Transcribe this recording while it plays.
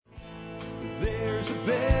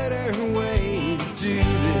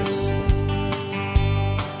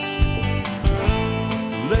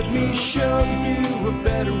we show you a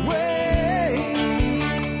better way.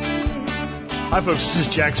 Hi, folks. This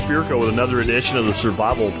is Jack Spirko with another edition of the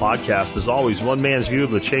Survival Podcast. As always, one man's view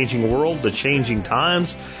of the changing world, the changing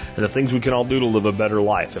times, and the things we can all do to live a better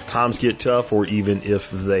life if times get tough or even if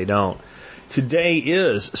they don't. Today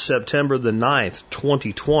is September the 9th,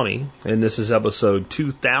 2020, and this is episode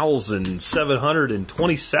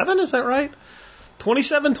 2727. Is that right?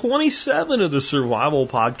 2727 of the Survival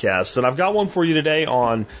Podcast. And I've got one for you today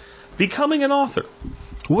on becoming an author.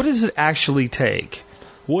 What does it actually take?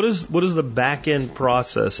 What is the back-end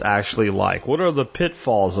process actually like? What are the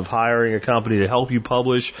pitfalls of hiring a company to help you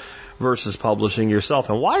publish versus publishing yourself?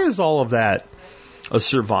 And why is all of that a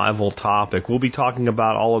survival topic? We'll be talking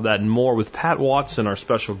about all of that and more with Pat Watson, our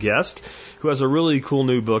special guest, who has a really cool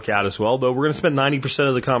new book out as well, though we're going to spend 90%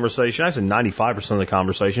 of the conversation, I said 95% of the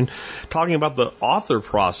conversation, talking about the author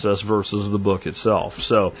process versus the book itself.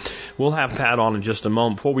 So we'll have Pat on in just a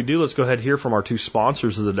moment. Before we do, let's go ahead and hear from our two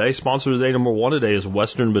sponsors of the day. Sponsor of the day number one today is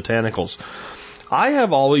Western Botanicals. I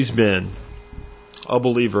have always been a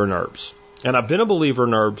believer in herbs, and I've been a believer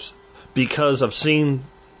in herbs because I've seen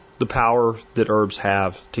the power that herbs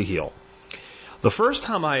have to heal. The first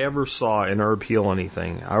time I ever saw an herb heal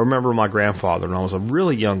anything, I remember my grandfather when I was a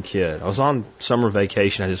really young kid. I was on summer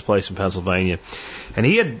vacation at his place in Pennsylvania, and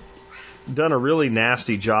he had done a really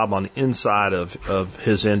nasty job on the inside of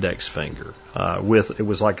his index finger. It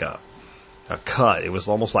was like a cut. It was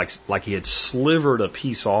almost like he had slivered a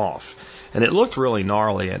piece off, and it looked really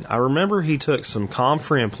gnarly. And I remember he took some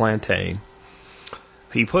comfrey and plantain.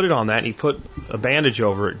 He put it on that, and he put a bandage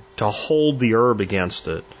over it to hold the herb against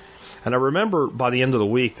it. And I remember by the end of the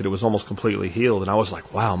week that it was almost completely healed. And I was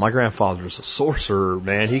like, wow, my grandfather is a sorcerer,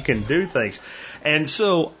 man. He can do things. And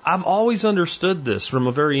so I've always understood this from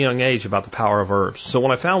a very young age about the power of herbs. So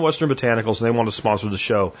when I found Western Botanicals and they wanted to sponsor the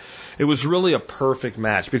show, it was really a perfect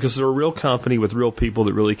match because they're a real company with real people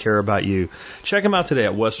that really care about you. Check them out today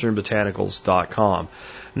at westernbotanicals.com.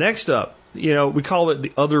 Next up, we call it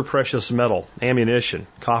the other precious metal, ammunition,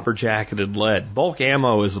 copper jacketed lead. Bulk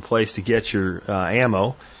ammo is the place to get your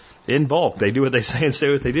ammo in bulk. They do what they say and say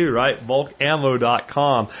what they do, right?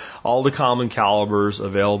 Bulkammo.com. All the common calibers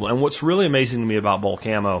available. And what's really amazing to me about bulk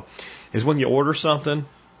ammo is when you order something,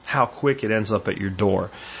 how quick it ends up at your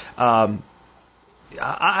door. There's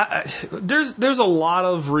a lot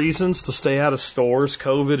of reasons to stay out of stores.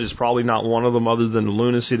 COVID is probably not one of them, other than the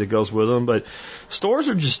lunacy that goes with them. But stores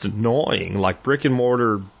are just annoying, like brick and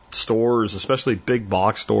mortar stores, especially big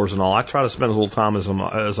box stores and all. I try to spend as little time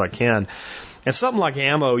as I can. And something like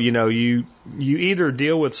ammo, you either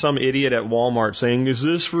deal with some idiot at Walmart saying, "Is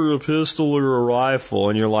this for a pistol or a rifle?"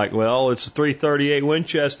 And you're like, "Well, it's a .338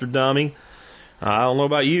 Winchester, dummy. I don't know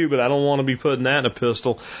about you, but I don't want to be putting that in a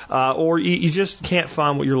pistol." Or you just can't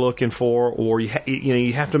find what you're looking for, or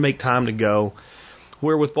you have to make time to go.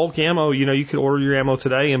 Where with bulk ammo, you can order your ammo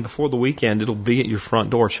today, and before the weekend, it'll be at your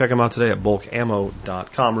front door. Check them out today at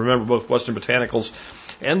bulkammo.com. Remember, both Western Botanicals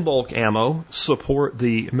and Bulk Ammo support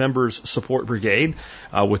the Members Support Brigade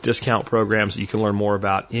with discount programs that you can learn more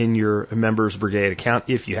about in your Members Brigade account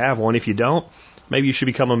if you have one. If you don't, maybe you should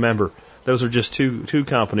become a member. Those are just two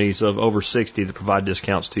companies of over 60 that provide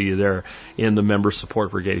discounts to you there in the Members Support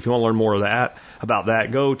Brigade. If you want to learn more about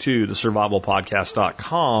that, go to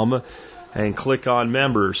thesurvivalpodcast.com and click on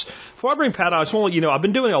members. Before I bring Pat on, I just want to let you know I've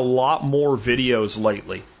been doing a lot more videos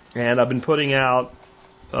lately, and I've been putting out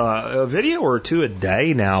a video or two a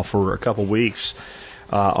day now for a couple weeks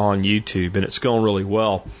on YouTube, and it's going really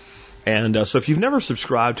well. And so if you've never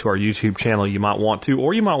subscribed to our YouTube channel, you might want to,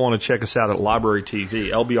 or you might want to check us out at Library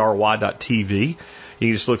TV, lbry.tv. You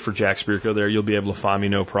can just look for Jack Spirko there. You'll be able to find me,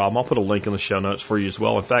 no problem. I'll put a link in the show notes for you as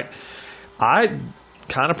well. In fact, I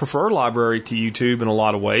kind of prefer Library to YouTube in a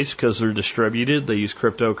lot of ways because they're distributed, they use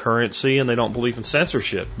cryptocurrency, and they don't believe in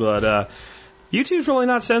censorship. But YouTube's really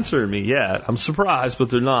not censoring me yet. I'm surprised, but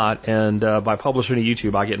they're not. And by publishing to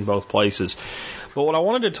YouTube, I get in both places. But what I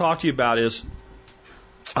wanted to talk to you about is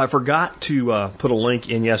I forgot to put a link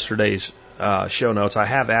in yesterday's show notes. I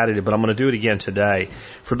have added it, but I'm going to do it again today.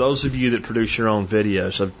 For those of you that produce your own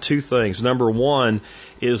videos, of two things. Number one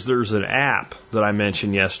is there's an app that I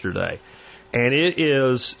mentioned yesterday. And it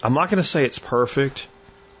is, I'm not going to say it's perfect,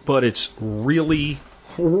 but it's really,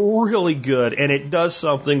 really good. And it does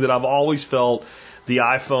something that I've always felt the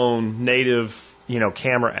iPhone native,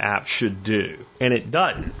 camera app should do. And it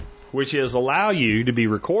doesn't, which is allow you to be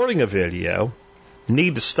recording a video,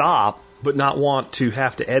 need to stop, but not want to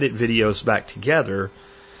have to edit videos back together,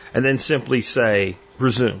 and then simply say,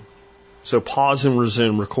 resume. So pause and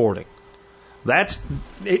resume recording.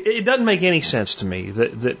 It doesn't make any sense to me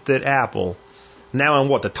that Apple now in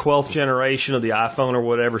what, the 12th generation of the iPhone or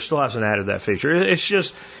whatever, still hasn't added that feature. It's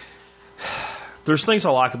just, there's things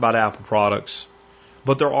I like about Apple products,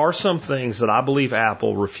 but there are some things that I believe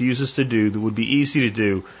Apple refuses to do that would be easy to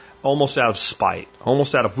do almost out of spite,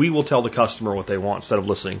 almost out of we will tell the customer what they want instead of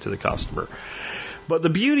listening to the customer. But the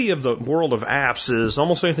beauty of the world of apps is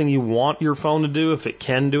almost anything you want your phone to do, if it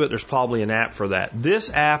can do it, there's probably an app for that.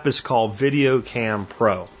 This app is called Videocam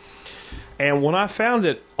Pro. And when I found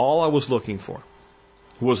it, all I was looking for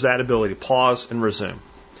was that ability to pause and resume.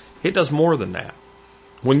 It does more than that.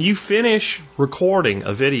 When you finish recording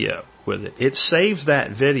a video with it, it saves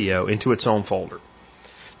that video into its own folder.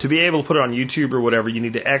 To be able to put it on YouTube or whatever, you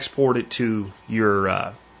need to export it to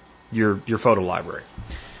your photo library,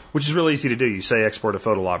 which is really easy to do. You say export to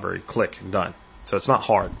photo library, click, done. So it's not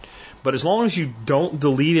hard. But as long as you don't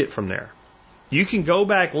delete it from there, you can go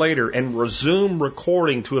back later and resume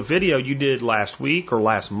recording to a video you did last week or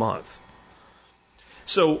last month.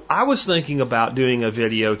 So I was thinking about doing a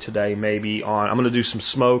video today maybe on, I'm going to do some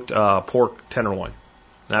smoked pork tenderloin.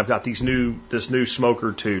 And I've got this new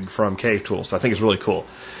smoker tube from Cave Tools. I think it's really cool.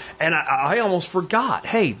 And I almost forgot.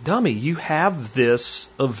 Hey, dummy, you have this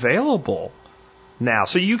available now.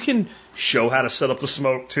 So you can show how to set up the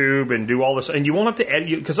smoke tube and do all this. And you won't have to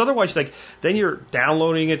edit, because otherwise then you're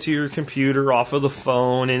downloading it to your computer off of the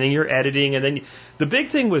phone, and then you're editing. And then the big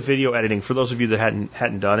thing with video editing, for those of you that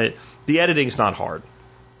hadn't done it, the editing's not hard.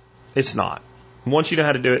 It's not. Once you know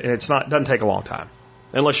how to do it, and it doesn't take a long time,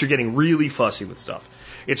 unless you're getting really fussy with stuff.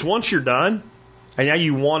 It's once you're done, and now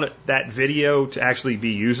you want that video to actually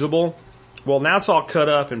be usable. Well, now it's all cut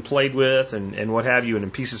up and played with and what have you, and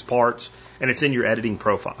in pieces, parts, and it's in your editing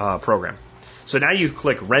program. So now you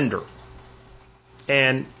click render.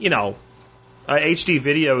 And, a HD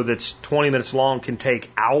video that's 20 minutes long can take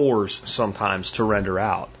hours sometimes to render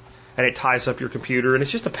out. And it ties up your computer, and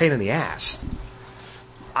it's just a pain in the ass.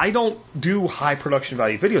 I don't do high production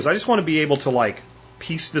value videos. I just want to be able to,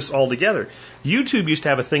 piece this all together. YouTube used to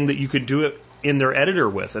have a thing that you could do it in their editor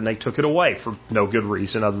with, and they took it away for no good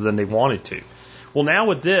reason other than they wanted to. Well, now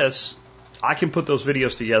with this, I can put those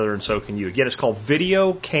videos together, and so can you. Again, it's called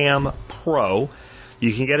Videocam Pro.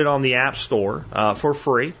 You can get it on the App Store for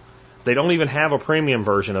free. They don't even have a premium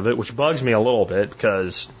version of it, which bugs me a little bit,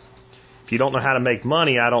 because if you don't know how to make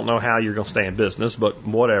money, I don't know how you're going to stay in business, but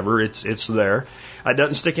whatever, it's there. It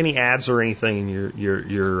doesn't stick any ads or anything in your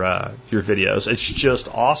videos. It's just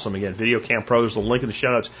awesome. Again, Videocam Pro is the link in the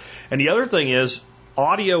show notes. And the other thing is,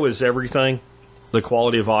 audio is everything. The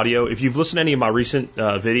quality of audio. If you've listened to any of my recent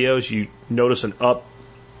videos, you notice an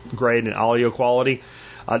upgrade in audio quality.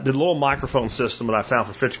 The little microphone system that I found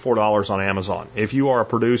for $54 on Amazon. If you are a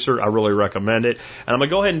producer, I really recommend it. And I'm going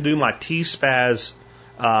to go ahead and do my T-Spaz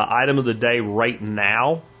item of the day right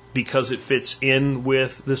now, because it fits in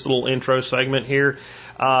with this little intro segment here.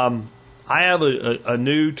 I have a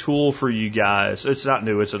new tool for you guys. It's not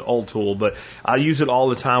new, it's an old tool, but I use it all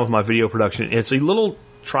the time with my video production. It's a little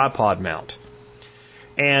tripod mount.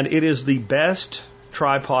 And it is the best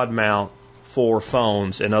tripod mount for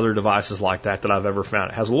phones and other devices like that I've ever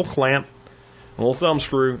found. It has a little clamp, a little thumb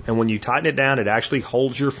screw, and when you tighten it down, it actually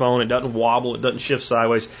holds your phone. It doesn't wobble, it doesn't shift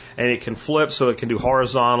sideways, and it can flip so it can do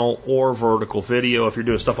horizontal or vertical video. If you're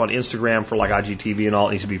doing stuff on Instagram for like IGTV and all,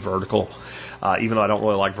 it needs to be vertical, even though I don't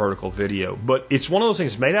really like vertical video. But it's one of those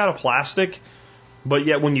things made out of plastic, but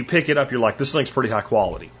yet when you pick it up, you're like, this thing's pretty high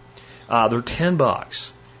quality. They're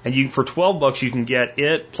 $10. And for $12, you can get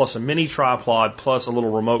it plus a mini tripod plus a little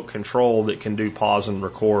remote control that can do pause and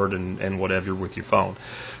record and whatever with your phone.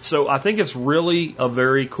 So I think it's really a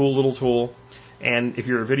very cool little tool. And if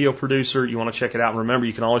you're a video producer, you want to check it out. And remember,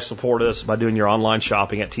 you can always support us by doing your online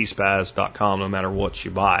shopping at tspaz.com, no matter what you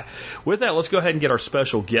buy. With that, let's go ahead and get our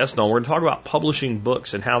special guest on. We're going to talk about publishing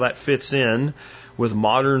books and how that fits in with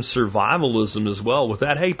modern survivalism as well. With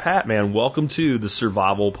that, hey, Pat, man, welcome to the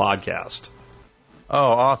Survival Podcast. Oh,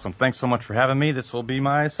 awesome. Thanks so much for having me. This will be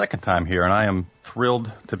my second time here, and I am thrilled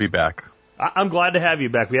to be back. I'm glad to have you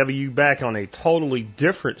back. We have you back on a totally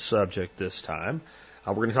different subject this time.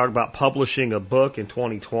 We're going to talk about publishing a book in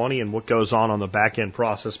 2020 and what goes on the back-end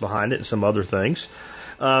process behind it and some other things.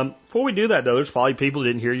 Before we do that, though, there's probably people who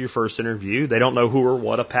didn't hear your first interview. They don't know who or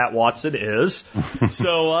what a Pat Watson is.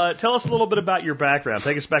 So tell us a little bit about your background.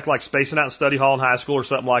 Take us back like spacing out in study hall in high school or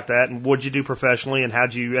something like that. And what'd you do professionally, and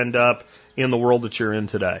how'd you end up in the world that you're in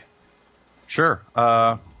today? Sure.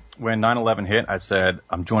 When 9/11 hit, I said,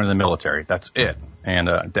 I'm joining the military. That's it. And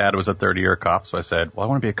Dad was a 30-year cop, so I said, well, I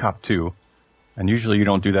want to be a cop too. And usually you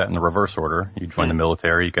don't do that in the reverse order. You join the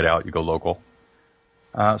military, you get out, you go local.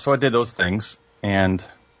 So I did those things. And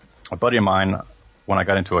a buddy of mine when I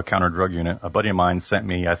got into a counter drug unit, a buddy of mine sent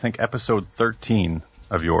me, I think, episode 13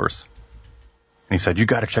 of yours. And he said, you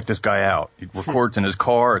got to check this guy out. He records in his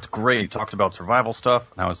car. It's great. He talks about survival stuff.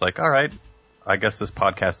 And I was like, all right, I guess this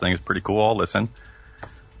podcast thing is pretty cool. I'll listen.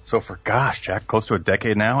 So for, gosh, Jack, close to a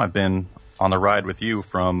decade now, I've been on the ride with you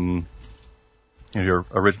from your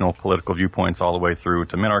original political viewpoints all the way through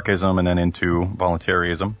to minarchism and then into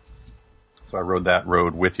voluntarism. So I rode that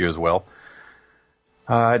road with you as well.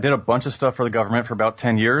 I did a bunch of stuff for the government for about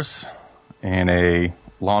 10 years in a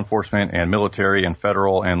law enforcement and military and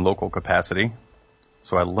federal and local capacity.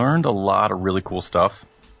 So I learned a lot of really cool stuff.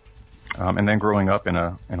 And then growing up in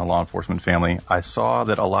a law enforcement family, I saw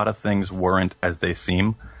that a lot of things weren't as they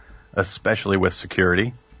seem, especially with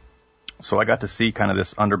security. So I got to see kind of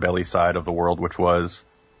this underbelly side of the world, which was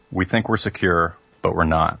we think we're secure, but we're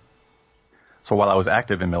not. So while I was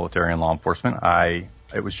active in military and law enforcement,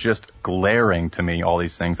 it was just glaring to me, all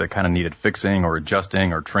these things that kind of needed fixing or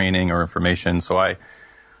adjusting or training or information. So I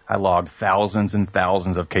logged thousands and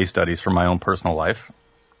thousands of case studies from my own personal life.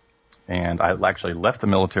 And I actually left the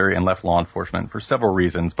military and left law enforcement for several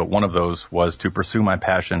reasons, but one of those was to pursue my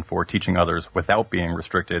passion for teaching others without being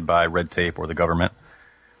restricted by red tape or the government.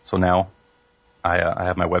 So now I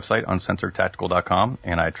have my website, uncensoredtactical.com,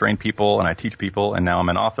 and I train people and I teach people, and now I'm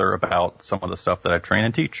an author about some of the stuff that I train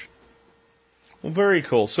and teach. Well, very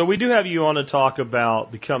cool. So we do have you on to talk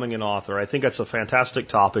about becoming an author. I think that's a fantastic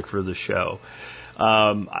topic for the show.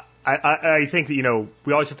 I think that,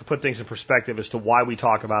 we always have to put things in perspective as to why we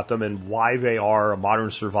talk about them and why they are a modern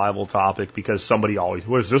survival topic, because somebody always,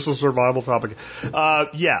 what is this a survival topic?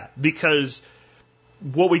 Yeah, because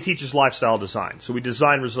what we teach is lifestyle design. So we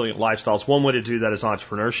design resilient lifestyles. One way to do that is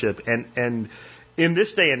entrepreneurship. And in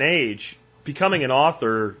this day and age, becoming an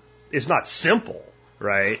author is not simple,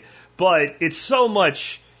 right? But it's so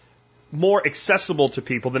much more accessible to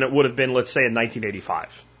people than it would have been, let's say, in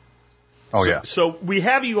 1985. Oh, yeah. So we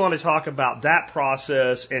have you on to talk about that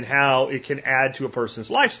process and how it can add to a person's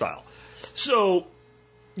lifestyle. So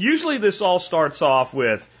usually this all starts off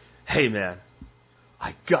with, hey, man,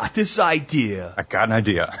 I got this idea. I got an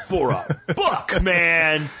idea. For a book,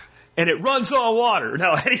 man. And it runs on water.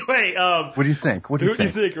 No, anyway. What do you think? What do you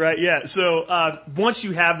think, right? Yeah. So once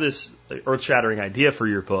you have this earth-shattering idea for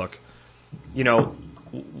your book,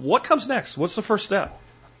 what comes next? What's the first step?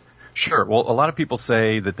 Sure. Well, a lot of people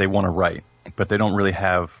say that they want to write, but they don't really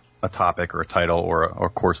have a topic or a title or a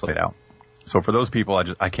course laid out. So for those people,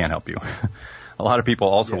 I can't help you. A lot of people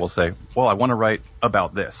also will say, well, I want to write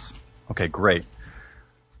about this. Okay, great.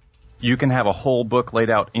 You can have a whole book laid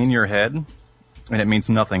out in your head, and it means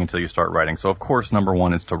nothing until you start writing. So, of course, number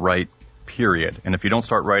one is to write, period. And if you don't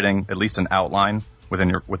start writing at least an outline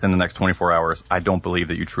within the next 24 hours, I don't believe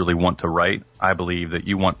that you truly want to write. I believe that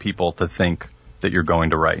you want people to think that you're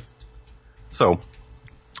going to write. So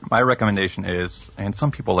my recommendation is, and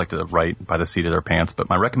some people like to write by the seat of their pants, but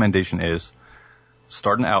my recommendation is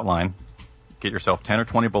start an outline, get yourself 10 or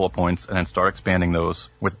 20 bullet points, and then start expanding those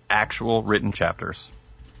with actual written chapters.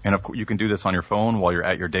 And of course, you can do this on your phone while you're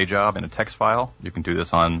at your day job in a text file. You can do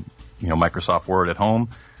this on, Microsoft Word at home.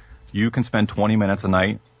 You can spend 20 minutes a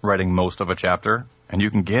night writing most of a chapter, and you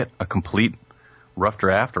can get a complete rough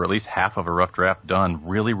draft, or at least half of a rough draft, done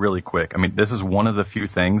really, really quick. I mean, this is one of the few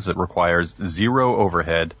things that requires zero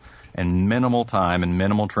overhead and minimal time and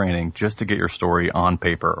minimal training just to get your story on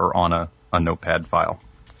paper or on a notepad file.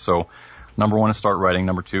 So number one is start writing.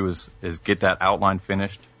 Number two is get that outline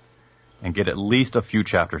finished and get at least a few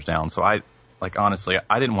chapters down. So honestly,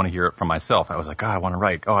 I didn't want to hear it from myself. I was like, I want to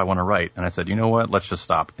write. Oh, I want to write. And I said, you know what? Let's just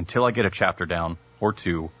stop. Until I get a chapter down or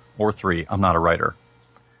two or three, I'm not a writer.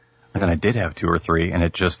 And then I did have two or three, and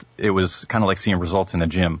it was kind of like seeing results in the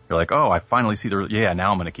gym. You're like, oh, I finally see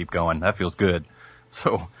now I'm going to keep going. That feels good.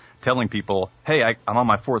 So telling people, hey, I'm on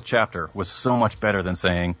my fourth chapter was so much better than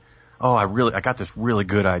saying, oh, I got this really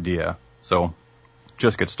good idea. So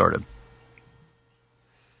just get started.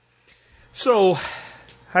 So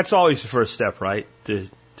that's always the first step, right? To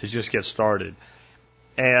just get started.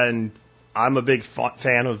 And I'm a big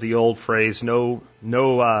fan of the old phrase, no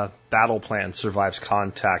battle plan survives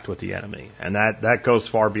contact with the enemy. And that goes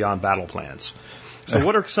far beyond battle plans. So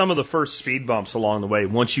what are some of the first speed bumps along the way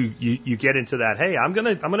once you get into that, hey, I'm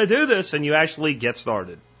gonna do this, and you actually get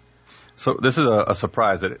started? So this is a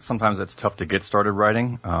surprise that sometimes it's tough to get started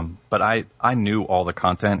writing. But I knew all the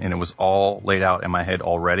content, and it was all laid out in my head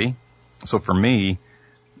already. So for me,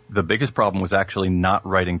 the biggest problem was actually not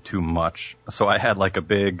writing too much. So I had like a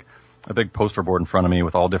big poster board in front of me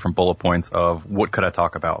with all different bullet points of what could I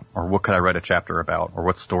talk about, or what could I write a chapter about, or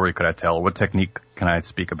what story could I tell, what technique can I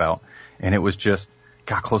speak about. And it was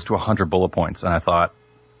got close to 100 bullet points. And I thought,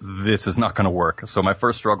 this is not going to work. So my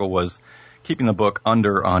first struggle was keeping the book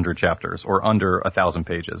under 100 chapters or under 1,000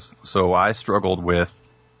 pages. So I struggled with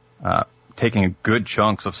taking good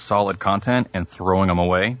chunks of solid content and throwing them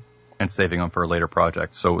away and saving them for a later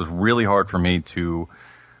project. So it was really hard for me to,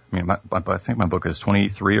 I think my book is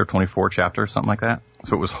 23 or 24 chapters, something like that.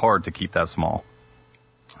 So it was hard to keep that small.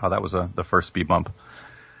 That was the first speed bump.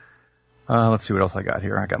 Let's see what else I got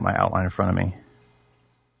here. I got my outline in front of me.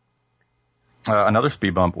 Another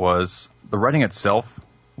speed bump was the writing itself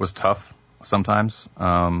was tough sometimes.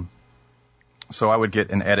 So I would get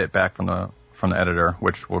an edit back from the editor,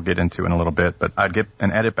 which we'll get into in a little bit, but I'd get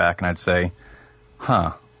an edit back and I'd say,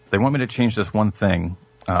 they want me to change this one thing,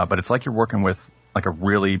 but it's like you're working with like a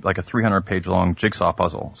 300-page long jigsaw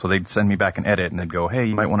puzzle. So they'd send me back an edit and they'd go, hey,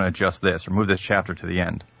 you might want to adjust this or move this chapter to the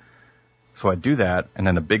end. So I'd do that, and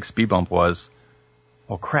then the big speed bump was,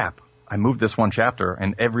 oh crap, I moved this one chapter,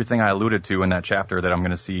 and everything I alluded to in that chapter that I'm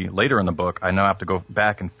going to see later in the book, I now have to go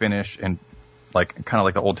back and finish, and kind of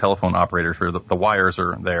like the old telephone operators where the wires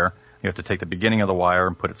are there. You have to take the beginning of the wire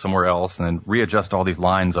and put it somewhere else, and then readjust all these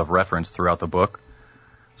lines of reference throughout the book.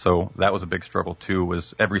 So that was a big struggle too,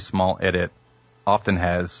 was every small edit often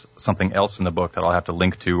has something else in the book that I'll have to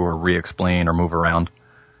link to or re-explain or move around.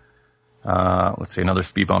 Let's see, another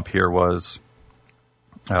speed bump here was,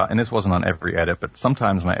 and this wasn't on every edit, but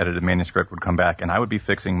sometimes my edited manuscript would come back and I would be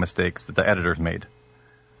fixing mistakes that the editors made,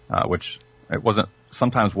 which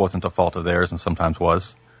sometimes wasn't a fault of theirs and sometimes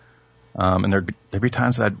was. And there'd be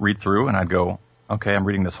times that I'd read through and I'd go, okay, I'm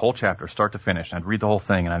reading this whole chapter, start to finish, and I'd read the whole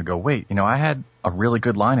thing and I'd go, wait, I had a really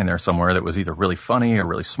good line in there somewhere that was either really funny or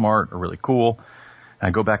really smart or really cool. And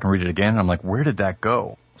I'd go back and read it again and I'm like, where did that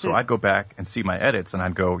go? So I'd go back and see my edits and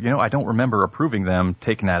I'd go, I don't remember approving them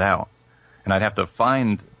taking that out. And I'd have to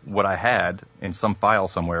find what I had in some file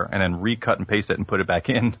somewhere and then recut and paste it and put it back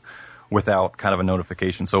in without kind of a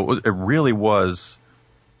notification. So it really was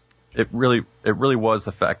the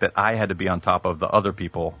fact that I had to be on top of the other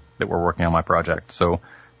people that were working on my project. So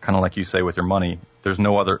kind of like you say with your money, there's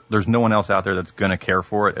no one else out there that's going to care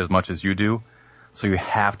for it as much as you do. So you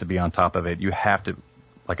have to be on top of it. You have to,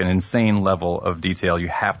 like an insane level of detail, you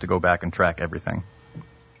have to go back and track everything.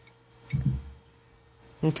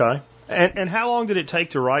 Okay. And how long did it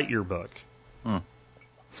take to write your book?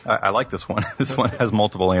 I like this one. This one has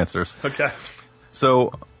multiple answers. Okay.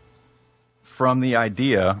 So from the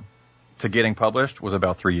idea to getting published was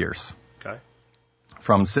about 3 years. Okay.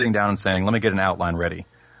 From sitting down and saying, let me get an outline ready.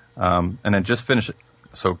 And then just finish it.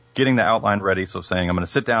 So getting the outline ready, so saying, I'm going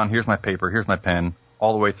to sit down, here's my paper, here's my pen,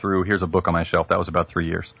 all the way through, here's a book on my shelf. That was about 3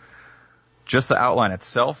 years. Just the outline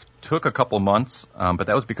itself took a couple months, but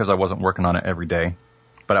that was because I wasn't working on it every day.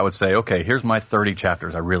 But I would say, okay, here's my 30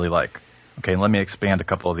 chapters I really like. Okay, let me expand a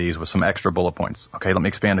couple of these with some extra bullet points. Okay, let me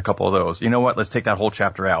expand a couple of those. You know what? Let's take that whole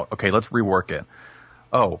chapter out. Okay, let's rework it.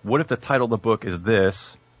 Oh, what if the title of the book is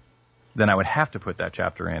this? Then I would have to put that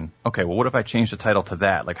chapter in. Okay, well, what if I change the title to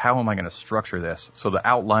that? Like, how am I going to structure this? So the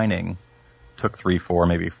outlining took 3, 4,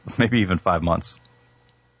 maybe even 5 months.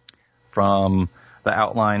 From the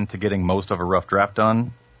outline to getting most of a rough draft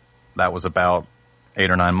done, that was about 8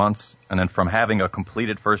 or 9 months. And then from having a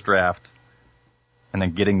completed first draft and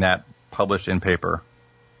then getting that published in paper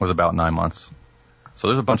was about 9 months. So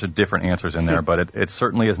there's a bunch of different answers in there, but it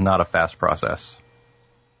certainly is not a fast process.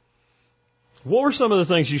 What were some of the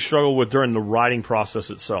things you struggled with during the writing process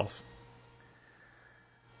itself?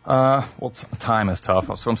 Well, time is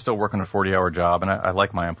tough. So I'm still working a 40-hour job, and I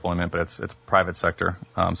like my employment, but it's private sector.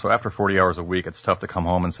 So after 40 hours a week, it's tough to come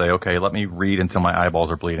home and say, okay, let me read until my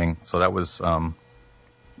eyeballs are bleeding. So that was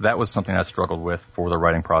something I struggled with for the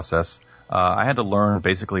writing process. I had to learn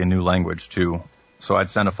basically a new language too. So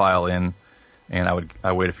I'd send a file in, and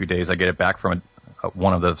I'd wait a few days. I get it back from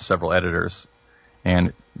one of the several editors,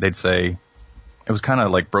 and they'd say, it was kind of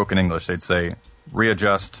like broken English. They'd say,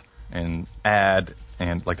 readjust and add,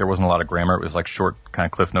 and like there wasn't a lot of grammar. It was like short kind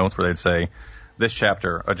of cliff notes where they'd say, this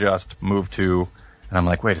chapter, adjust, move to, and I'm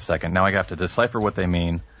like, wait a second, now I have to decipher what they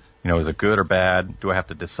mean. Is it good or bad? Do I have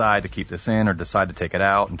to decide to keep this in or decide to take it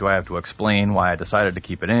out? And do I have to explain why I decided to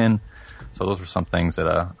keep it in? So those were some things that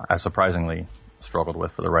I surprisingly struggled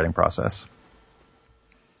with for the writing process.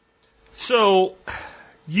 So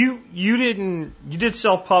you did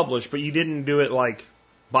self-publish, but you didn't do it like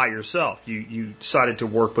by yourself. You decided to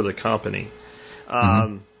work with a company.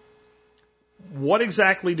 What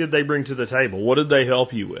exactly did they bring to the table? What did they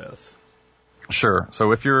help you with? Sure.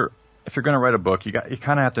 So if you're going to write a book, you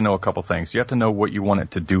kind of have to know a couple things. You have to know what you want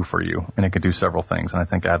it to do for you, and it could do several things. And I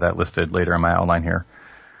think I have that listed later in my outline here.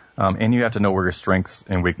 And you have to know where your strengths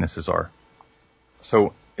and weaknesses are.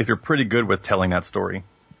 So if you're pretty good with telling that story,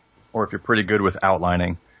 or if you're pretty good with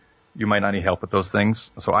outlining, you might not need help with those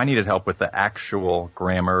things. So I needed help with the actual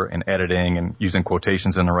grammar and editing and using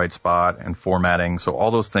quotations in the right spot and formatting. So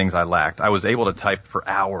all those things I lacked. I was able to type for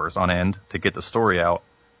hours on end to get the story out,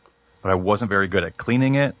 but I wasn't very good at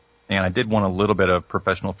cleaning it. And I did want a little bit of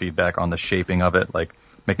professional feedback on the shaping of it, like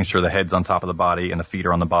making sure the head's on top of the body and the feet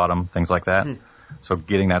are on the bottom, things like that. So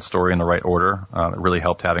getting that story in the right order, it really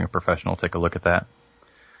helped having a professional take a look at that.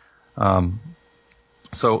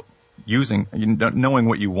 So knowing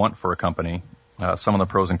what you want for a company, some of the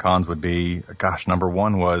pros and cons would be, number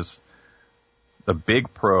one was the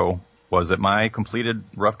big pro was that my completed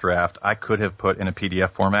rough draft, I could have put in a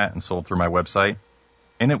PDF format and sold through my website.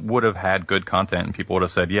 And it would have had good content, and people would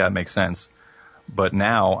have said, yeah, it makes sense. But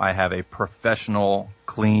now I have a professional,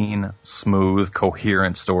 clean, smooth,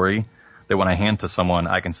 coherent story that when I hand to someone,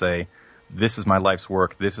 I can say, this is my life's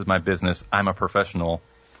work, this is my business, I'm a professional,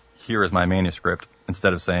 here is my manuscript,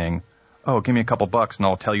 instead of saying, oh, give me a couple bucks and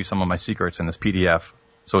I'll tell you some of my secrets in this PDF.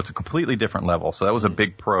 So it's a completely different level. So that was a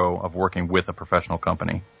big pro of working with a professional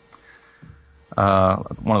company. One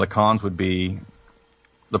of the cons would be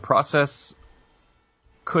the process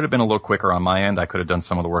could have been a little quicker on my end. I could have done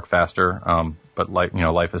some of the work faster, but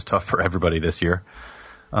life is tough for everybody this year.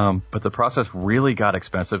 But the process really got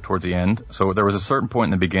expensive towards the end. So there was a certain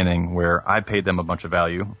point in the beginning where I paid them a bunch of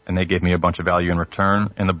value, and they gave me a bunch of value in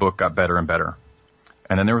return, and the book got better and better.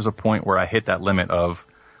 And then there was a point where I hit that limit of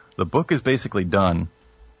the book is basically done,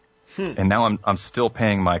 and now I'm still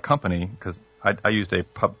paying my company because I used a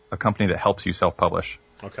company that helps you self-publish.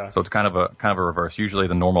 Okay. So it's kind of a reverse. Usually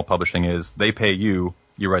the normal publishing is they pay you,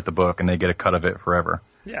 you write the book, and they get a cut of it forever.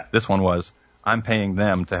 Yeah. This one was I'm paying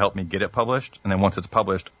them to help me get it published, and then once it's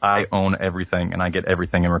published, I own everything, and I get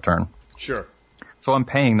everything in return. Sure. So I'm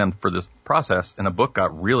paying them for this process, and the book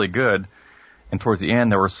got really good. And towards the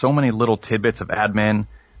end, there were so many little tidbits of admin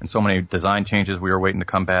and so many design changes we were waiting to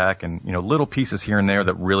come back, and little pieces here and there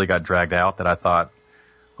that really got dragged out that I thought,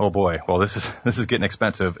 oh boy, well this is getting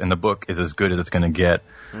expensive, and the book is as good as it's going to get.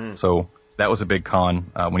 So that was a big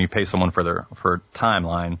con when you pay someone for a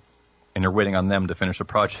timeline, and you're waiting on them to finish a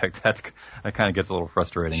project. That kind of gets a little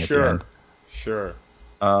frustrating at the end. Sure.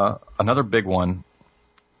 Another big one,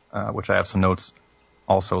 which I have some notes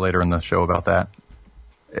also later in the show about that.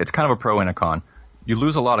 It's kind of a pro and a con. You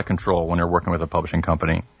lose a lot of control when you're working with a publishing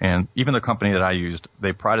company. And even the company that I used,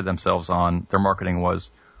 they prided themselves on their marketing was,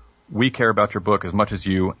 we care about your book as much as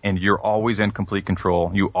you, and you're always in complete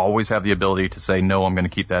control. You always have the ability to say, no, I'm going to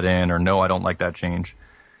keep that in, or no, I don't like that change.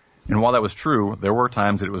 And while that was true, there were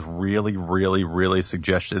times that it was really, really, really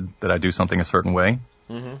suggested that I do something a certain way.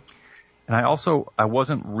 Mm-hmm. And I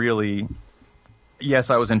wasn't really,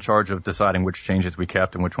 yes, I was in charge of deciding which changes we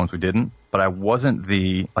kept and which ones we didn't, but I wasn't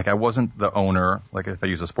the owner, like if I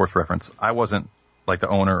use a sports reference, I wasn't like the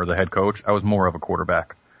owner or the head coach. I was more of a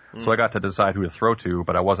quarterback. So I got to decide who to throw to,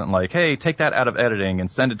 but I wasn't like, hey, take that out of editing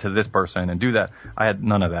and send it to this person and do that. I had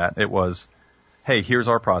none of that. It was, hey, here's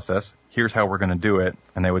our process. Here's how we're going to do it.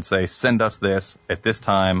 And they would say, send us this at this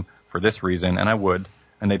time for this reason. And I would.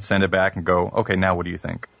 And they'd send it back and go, okay, now what do you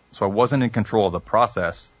think? So I wasn't in control of the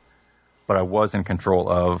process, but I was in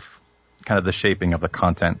control of kind of the shaping of the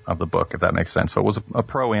content of the book, if that makes sense. So it was a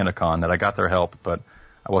pro and a con that I got their help, but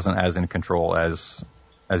I wasn't as in control as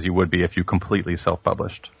you would be if you completely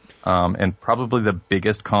self-published. And probably the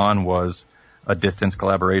biggest con was a distance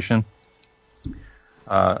collaboration.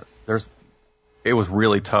 It was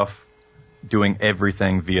really tough doing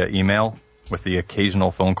everything via email with the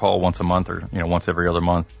occasional phone call once a month or, once every other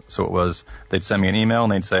month. So it was, they'd send me an email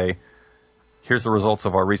and they'd say, here's the results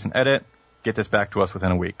of our recent edit. Get this back to us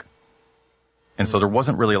within a week. And so there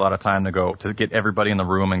wasn't really a lot of time to get everybody in the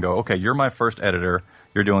room and go, okay, you're my first editor.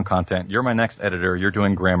 You're doing content. You're my next editor. You're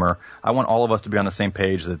doing grammar. I want all of us to be on the same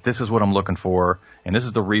page that this is what I'm looking for, and this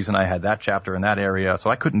is the reason I had that chapter in that area. So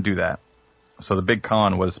I couldn't do that. So the big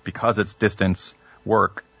con was because it's distance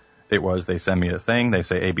work, it was they send me a thing, they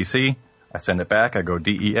say ABC, I send it back, I go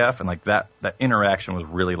DEF, and like that interaction was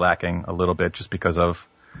really lacking a little bit just because of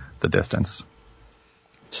the distance.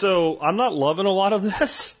 So I'm not loving a lot of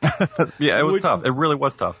this. Yeah, it was tough. It really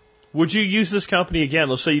was tough. Would you use this company again?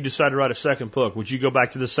 Let's say you decide to write a second book. Would you go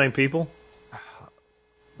back to the same people?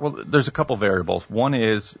 Well, there's a couple variables. One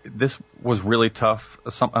is this was really tough.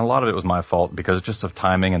 A lot of it was my fault because just of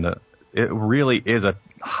timing and it really is a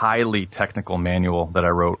highly technical manual that I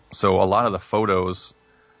wrote. So a lot of the photos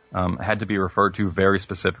had to be referred to very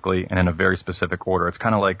specifically and in a very specific order. It's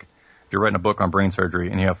kind of like if you're writing a book on brain surgery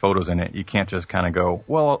and you have photos in it, you can't just kind of go,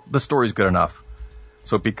 well, the story's good enough.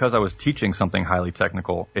 So because I was teaching something highly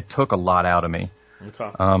technical, it took a lot out of me.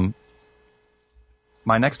 Okay.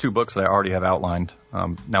 My next two books that I already have outlined,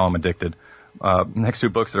 Now I'm Addicted, Next two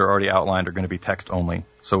books that are already outlined are going to be text only.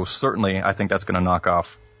 So certainly, I think that's going to knock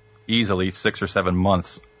off easily 6 or 7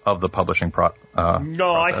 months of the publishing process.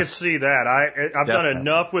 I could see that. I've done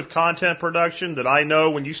enough with content production that I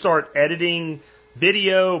know when you start editing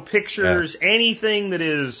video, pictures, anything that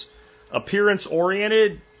is appearance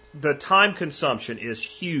oriented, the time consumption is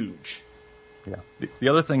huge. Yeah. The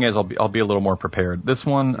other thing is I'll be a little more prepared. This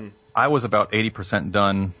one, I was about 80%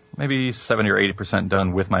 done, maybe 70 or 80%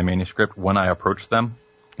 done with my manuscript when I approached them,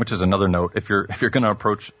 which is another note. If you're going to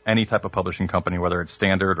approach any type of publishing company, whether it's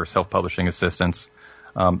standard or self-publishing assistance,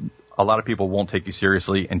 a lot of people won't take you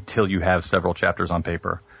seriously until you have several chapters on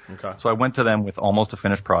paper. Okay. So I went to them with almost a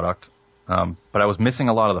finished product, but I was missing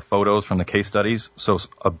a lot of the photos from the case studies. So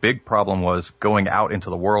a big problem was going out into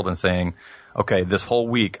the world and saying, okay, this whole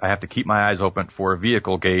week I have to keep my eyes open for a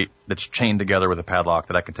vehicle gate that's chained together with a padlock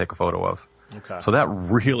that I can take a photo of. Okay. So that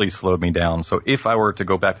really slowed me down. So if I were to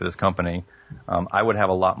go back to this company, I would have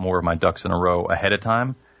a lot more of my ducks in a row ahead of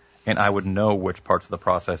time, and I would know which parts of the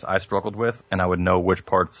process I struggled with, and I would know which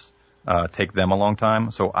parts take them a long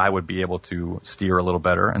time, so I would be able to steer a little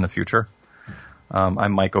better in the future. I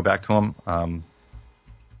might go back to them,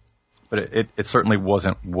 but it certainly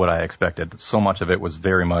wasn't what I expected. So much of it was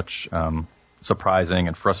very much surprising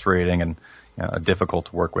and frustrating and difficult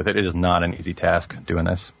to work with. It is not an easy task doing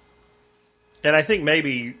this. And I think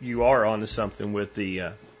maybe you are onto something with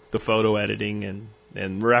the photo editing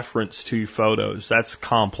and reference to photos. That's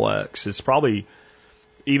complex. It's probably,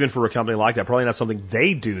 even for a company like that, probably not something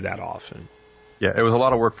they do that often. Yeah, it was a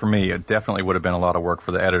lot of work for me. It definitely would have been a lot of work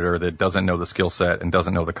for the editor that doesn't know the skill set and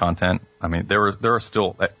doesn't know the content. I mean, there are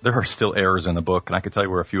still errors in the book, and I could tell you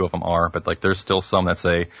where a few of them are, but like there's still some that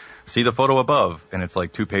say, see the photo above, and it's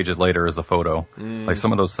like 2 pages later is the photo. Like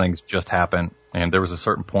some of those things just happen, and there was a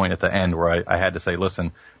certain point at the end where I had to say,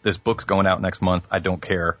 listen, this book's going out next month. I don't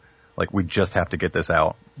care. Like, we just have to get this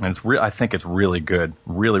out. And I think it's really good,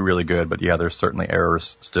 really, really good. But yeah, there's certainly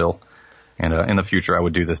errors still. And in the future, I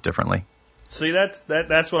would do this differently. See,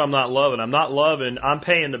 that's what I'm not loving. I'm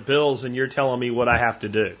paying the bills and you're telling me what I have to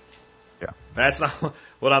do. Yeah. That's not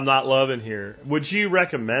what I'm not loving here. Would you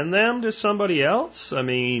recommend them to somebody else? I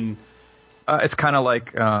mean, it's kind of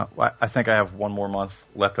like, I think I have 1 more month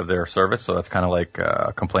left of their service. So that's kind of like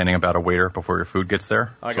complaining about a waiter before your food gets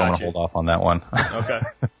there. I'm going to hold off on that one. Okay.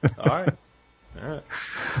 All right.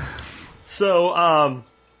 So,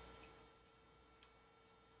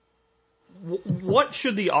 what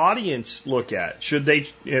should the audience look at? Should they,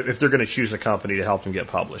 if they're going to choose a company to help them get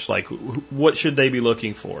published, like what should they be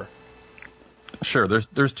looking for? Sure.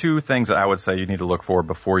 There's 2 things that I would say you need to look for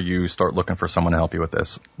before you start looking for someone to help you with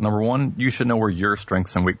this. Number 1, you should know where your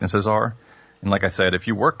strengths and weaknesses are. And like I said, if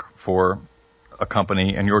you work for a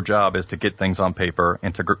company and your job is to get things on paper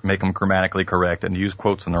and to make them grammatically correct and use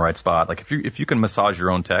quotes in the right spot, like if you can massage your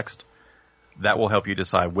own text, that will help you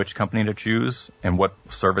decide which company to choose and what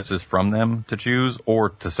services from them to choose, or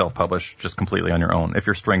to self-publish just completely on your own if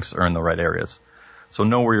your strengths are in the right areas. So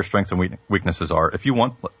know where your strengths and weaknesses are. If you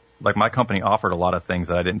want, like my company offered a lot of things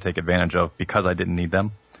that I didn't take advantage of because I didn't need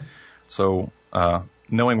them. So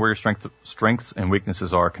knowing where your strengths and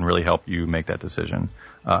weaknesses are can really help you make that decision.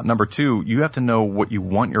 Number 2, you have to know what you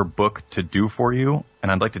want your book to do for you,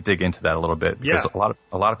 and I'd like to dig into that a little bit because a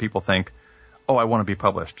lot of people think, oh, I want to be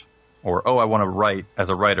published. Or, oh, I want to write as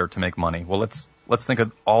a writer to make money. Well, let's think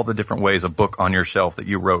of all the different ways a book on your shelf that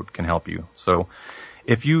you wrote can help you. So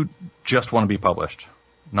if you just want to be published,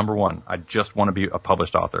 number 1, I just want to be a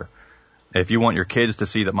published author. If you want your kids to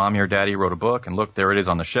see that mommy or daddy wrote a book and look, there it is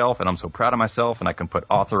on the shelf and I'm so proud of myself and I can put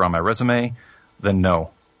author on my resume, then no.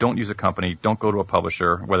 Don't use a company. Don't go to a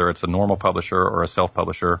publisher, whether it's a normal publisher or a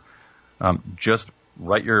self-publisher. Just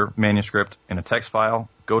write your manuscript in a text file,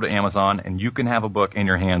 go to Amazon, and you can have a book in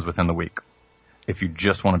your hands within the week if you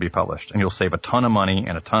just want to be published. And you'll save a ton of money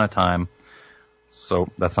and a ton of time. So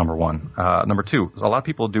that's number 1. Number 2, a lot of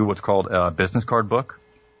people do what's called a business card book.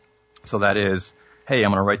 So that is, hey,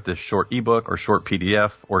 I'm going to write this short ebook or short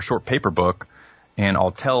PDF or short paper book, and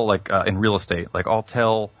I'll tell, like in real estate, like I'll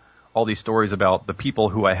tell all these stories about the people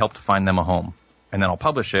who I helped find them a home. And then I'll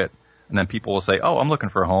publish it. And then people will say, oh, I'm looking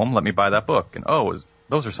for a home. Let me buy that book. And, oh,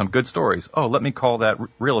 those are some good stories. Oh, let me call that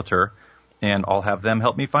realtor, and I'll have them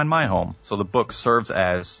help me find my home. So the book serves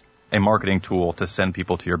as a marketing tool to send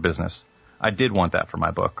people to your business. I did want that for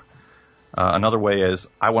my book. Another way is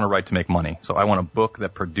I want to write to make money. So I want a book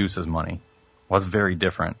that produces money. Well, that's very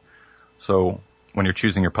different. So when you're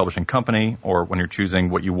choosing your publishing company or when you're choosing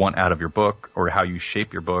what you want out of your book or how you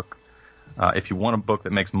shape your book, if you want a book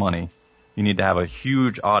that makes money, you need to have a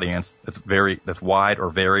huge audience that's wide or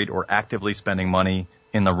varied or actively spending money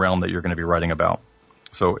in the realm that you're going to be writing about.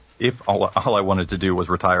 So if all I wanted to do was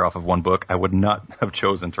retire off of one book, I would not have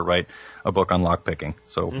chosen to write a book on lockpicking.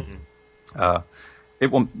 So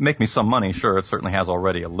it will make me some money. Sure, it certainly has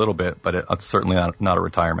already a little bit, but it's certainly not a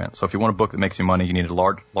retirement. So if you want a book that makes you money, you need a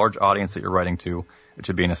large audience that you're writing to. It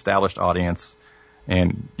should be an established audience,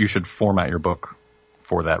 and you should format your book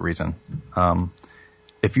for that reason.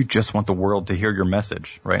 If you just want the world to hear your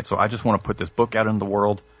message, right? So I just want to put this book out into the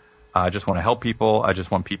world. I just want to help people. I just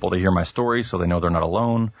want people to hear my story so they know they're not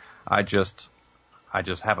alone. I just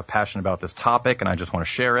have a passion about this topic and I just want to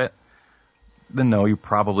share it. Then no, you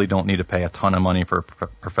probably don't need to pay a ton of money for a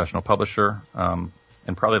professional publisher. And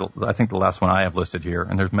probably, I think the last one I have listed here,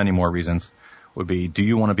 and there's many more reasons, would be, do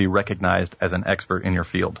you want to be recognized as an expert in your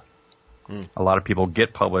field? A lot of people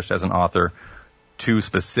get published as an author to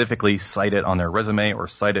specifically cite it on their resume or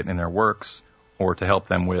cite it in their works, or to help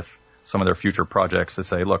them with some of their future projects to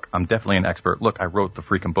say, look, I'm definitely an expert. Look, I wrote the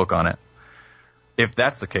freaking book on it. If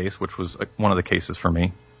that's the case, which was one of the cases for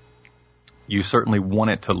me, you certainly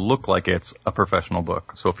want it to look like it's a professional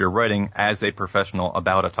book. So if you're writing as a professional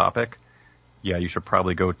about a topic, yeah, you should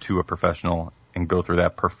probably go to a professional and go through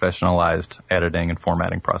that professionalized editing and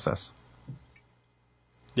formatting process.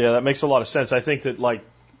 Yeah, that makes a lot of sense. I think that, like,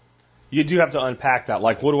 you do have to unpack that.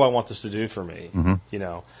 Like, what do I want this to do for me? Mm-hmm. You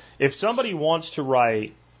know, if somebody wants to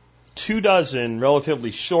write 24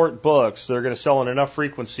 relatively short books that are going to sell in enough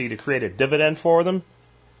frequency to create a dividend for them,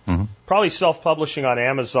 probably self-publishing on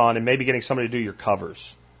Amazon and maybe getting somebody to do your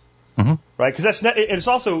covers. Right? Because it's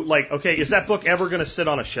also like, okay, is that book ever going to sit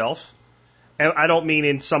on a shelf? And I don't mean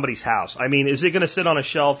in somebody's house. I mean, is it going to sit on a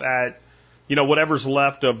shelf at, you know, whatever's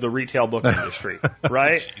left of the retail book industry,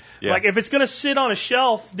 right? Yeah. Like, if it's going to sit on a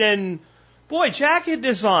shelf, then, boy, jacket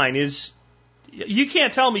design is, you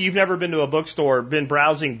can't tell me you've never been to a bookstore, been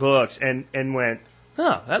browsing books, and went,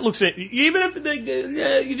 huh, that looks, even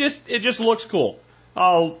if it just looks cool.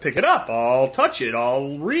 I'll pick it up, I'll touch it,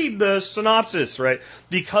 I'll read the synopsis, right?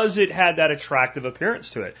 Because it had that attractive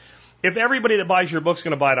appearance to it. If everybody that buys your book's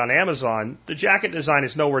going to buy it on Amazon, the jacket design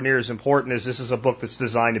is nowhere near as important as this is a book that's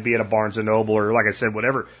designed to be at a Barnes & Noble or, like I said,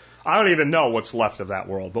 whatever. I don't even know what's left of that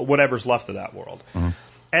world, but whatever's left of that world.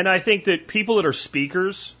 And I think that people that are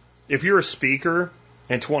speakers, if you're a speaker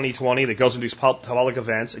in 2020 that goes and does public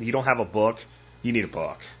events and you don't have a book, you need a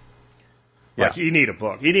book. Yeah. Like, you need a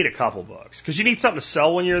book. You need a couple books. Because you need something to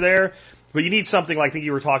sell when you're there, but you need something like I think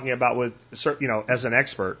you were talking about with, you know, as an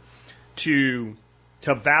expert, to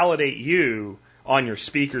validate you on your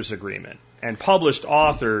speaker's agreement. And published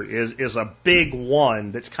author is a big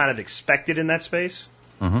one that's kind of expected in that space.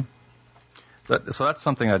 So that's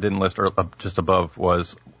something I didn't list just above,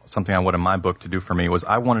 was something I wanted my book to do for me, was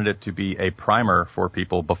I wanted it to be a primer for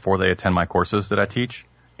people before they attend my courses that I teach.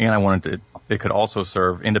 And I wanted it could also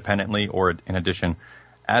serve independently or in addition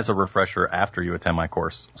as a refresher after you attend my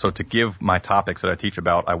course. So to give my topics that I teach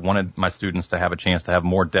about, I wanted my students to have a chance to have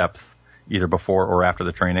more depth either before or after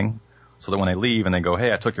the training, so that when they leave and they go,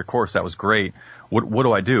 hey, I took your course, that was great. What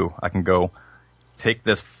do I do? I can go take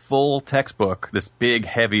this full textbook, this big,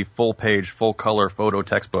 heavy, full-page, full-color photo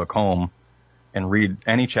textbook home and read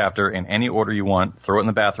any chapter in any order you want, throw it in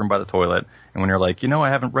the bathroom by the toilet, and when you're like, you know, I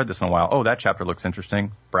haven't read this in a while, oh, that chapter looks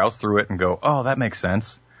interesting, browse through it and go, oh, that makes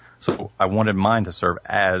sense. So I wanted mine to serve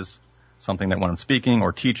as something that when I'm speaking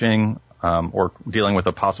or teaching or dealing with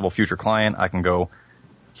a possible future client, I can go,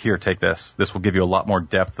 here, take this. This will give you a lot more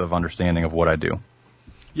depth of understanding of what I do.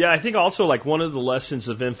 Yeah, I think also like one of the lessons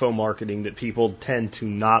of info marketing that people tend to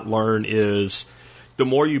not learn is the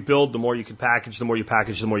more you build, the more you can package, the more you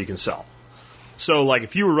package, the more you can sell. So like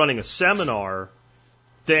if you were running a seminar,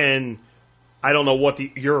 then I don't know what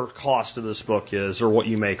your cost of this book is or what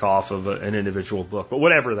you make off of an individual book, but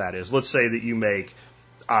whatever that is, let's say that you make,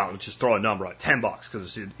 I don't know, just throw a number on $10 because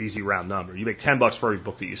it's an easy round number. You make $10 for every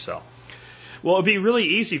book that you sell. Well, it'd be really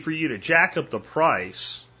easy for you to jack up the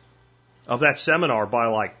price of that seminar by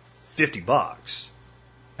like $50,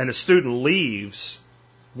 and the student leaves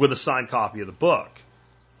with a signed copy of the book.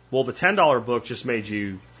 Well, the $10 book just made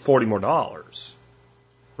you $40 more,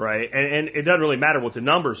 right? And it doesn't really matter what the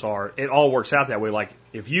numbers are. It all works out that way. Like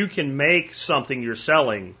if you can make something you're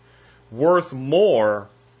selling worth more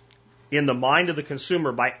in the mind of the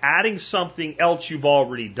consumer by adding something else you've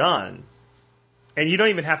already done. And you don't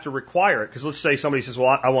even have to require it, because let's say somebody says,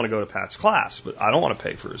 well, I want to go to Pat's class, but I don't want to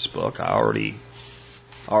pay for his book. I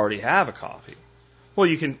already have a copy. Well,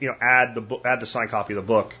 you can, add the signed copy of the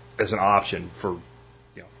book as an option for,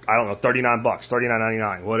 I don't know, $39,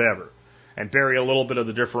 $39.99, whatever, and bury a little bit of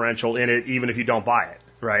the differential in it, even if you don't buy it,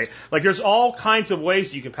 right? Like, there's all kinds of ways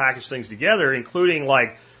that you can package things together, including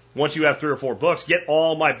like once you have 3 or 4 books, get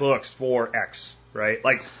all my books for X, right?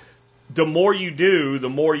 Like, the more you do, the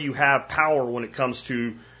more you have power when it comes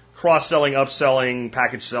to cross-selling, upselling,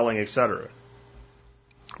 package selling, etc.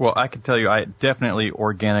 Well, I can tell you, I definitely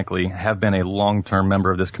organically have been a long-term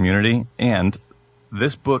member of this community, and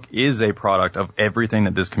this book is a product of everything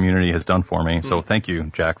that this community has done for me. So thank you,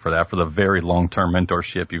 Jack, for that, for the very long-term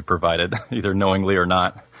mentorship you've provided, either knowingly or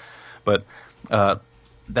not. But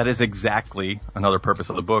that is exactly another purpose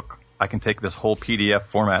of the book. I can take this whole PDF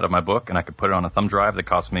format of my book, and I could put it on a thumb drive that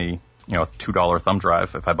costs me, a $2 thumb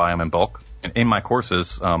drive if I buy them in bulk. And in my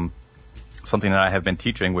courses, something that I have been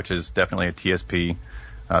teaching, which is definitely a TSP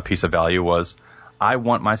piece of value, was I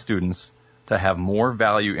want my students to have more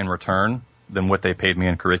value in return than what they paid me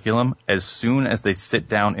in curriculum as soon as they sit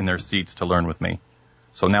down in their seats to learn with me.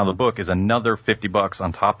 So now the book is another $50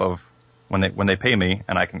 on top of when they pay me,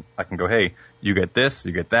 and I can go, hey, you get this,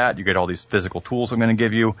 you get that, you get all these physical tools I'm going to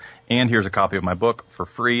give you, and here's a copy of my book for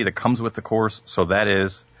free that comes with the course. So that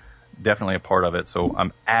is definitely a part of it. So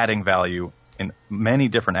I'm adding value in many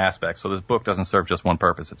different aspects. So this book doesn't serve just one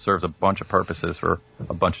purpose. It serves a bunch of purposes for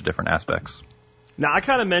a bunch of different aspects. Now, I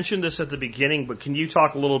kind of mentioned this at the beginning, but can you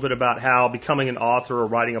talk a little bit about how becoming an author or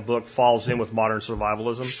writing a book falls in with modern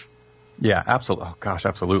survivalism? Yeah, absolutely. Oh, gosh,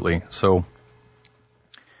 absolutely. So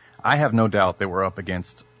I have no doubt that we're up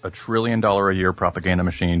against $1 trillion a year propaganda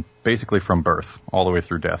machine, basically from birth all the way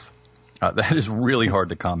through death. That is really hard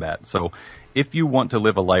to combat. So if you want to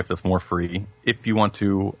live a life that's more free, if you want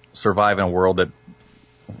to survive in a world that,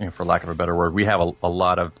 for lack of a better word, we have a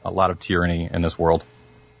lot of tyranny in this world.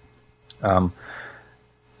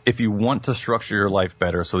 If you want to structure your life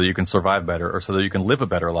better so that you can survive better or so that you can live a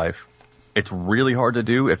better life, it's really hard to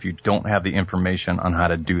do if you don't have the information on how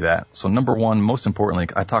to do that. So number one, most importantly,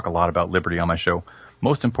 I talk a lot about liberty on my show.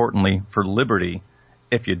 Most importantly, for liberty,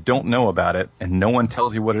 if you don't know about it and no one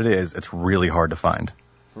tells you what it is, it's really hard to find.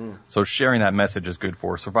 So sharing that message is good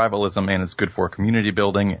for survivalism, and it's good for community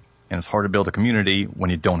building, and it's hard to build a community when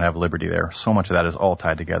you don't have liberty there. So much of that is all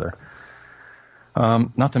tied together.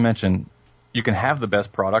 Not to mention, you can have the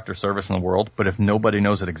best product or service in the world, but if nobody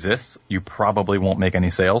knows it exists, you probably won't make any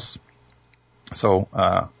sales. So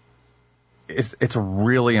it's a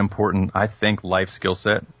really important, I think, life skill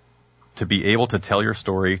set to be able to tell your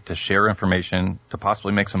story, to share information, to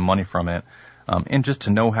possibly make some money from it, and just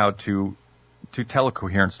to know how to tell a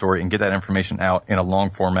coherent story and get that information out in a long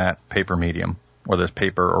format paper medium, whether it's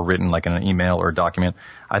paper or written like in an email or a document.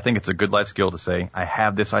 I think it's a good life skill to say, I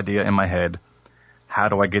have this idea in my head. How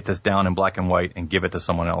do I get this down in black and white and give it to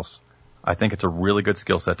someone else? I think it's a really good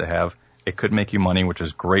skill set to have. It could make you money, which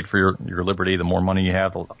is great for your liberty. The more money you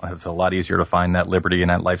have, it's a lot easier to find that liberty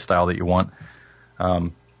and that lifestyle that you want.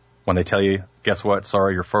 When they tell you, guess what?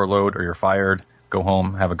 Sorry, you're furloughed or you're fired. Go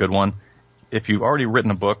home, have a good one. If you've already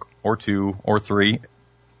written a book or two or three,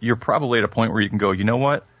 you're probably at a point where you can go, you know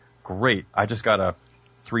what? Great. I just got a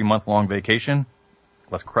 3-month-long vacation.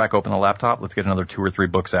 Let's crack open the laptop. Let's get another 2 or 3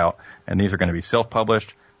 books out. And these are going to be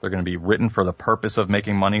self-published. They're going to be written for the purpose of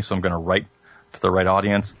making money. So I'm going to write to the right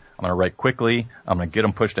audience. I'm going to write quickly. I'm going to get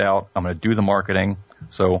them pushed out. I'm going to do the marketing.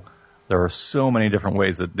 So there are so many different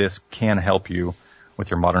ways that this can help you with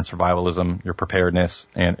your modern survivalism, your preparedness,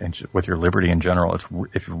 and with your liberty in general.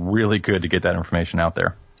 It's really good to get that information out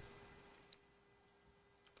there.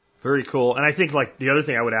 Very cool. And I think like the other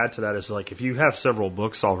thing I would add to that is like if you have several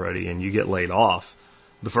books already and you get laid off,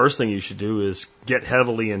 the first thing you should do is get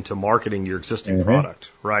heavily into marketing your existing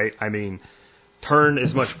product, right? I mean, turn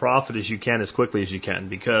as much profit as you can as quickly as you can,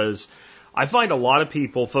 because I find a lot of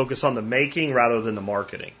people focus on the making rather than the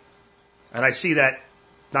marketing. And I see that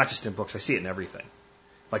not just in books, I see it in everything.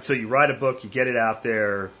 Like, so you write a book, you get it out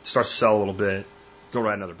there, it starts to sell a little bit, go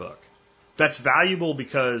write another book. That's valuable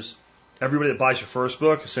because everybody that buys your first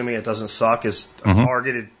book, assuming it doesn't suck, is a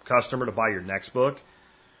targeted customer to buy your next book.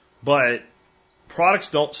 But products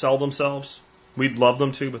don't sell themselves. We'd love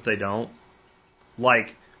them to, but they don't.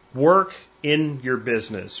 Like, work in your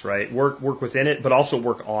business, right? Work within it, but also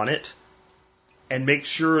work on it. And make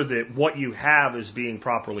sure that what you have is being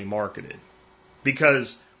properly marketed.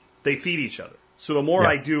 Because they feed each other. So the more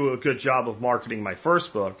I do a good job of marketing my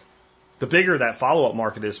first book, the bigger that follow-up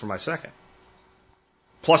market is for my second.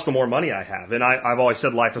 Plus the more money I have. And I've always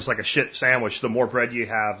said life is like a shit sandwich. The more bread you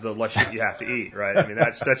have, the less shit you have to eat, right? I mean,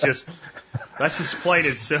 that's just plain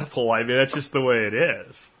and simple. I mean, that's just the way it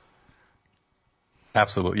is.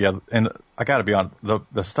 Absolutely. Yeah. And I got to be honest,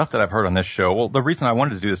 the stuff that I've heard on this show, well, the reason I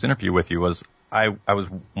wanted to do this interview with you was I was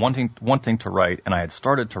wanting to write, and I had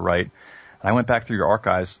started to write. And I went back through your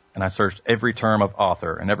archives and I searched every term of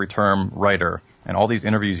author and every term writer and all these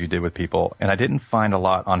interviews you did with people. And I didn't find a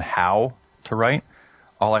lot on how to write.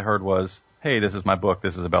 All I heard was hey, this is my book,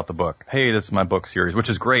 this is about the book. Hey, this is my book series, which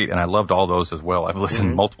is great, and I loved all those as well. I've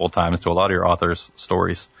listened multiple times to a lot of your authors'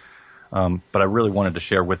 stories. But I really wanted to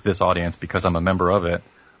share with this audience, because I'm a member of it,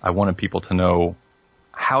 I wanted people to know,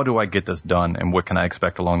 how do I get this done, and what can I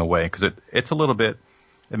expect along the way? Because it makes you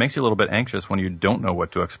a little bit anxious when you don't know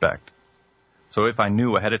what to expect. So if I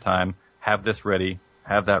knew ahead of time, have this ready,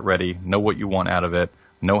 have that ready, know what you want out of it,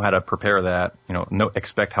 know how to prepare that,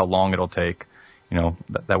 expect how long it'll take,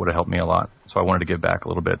 that would have helped me a lot. So I wanted to give back a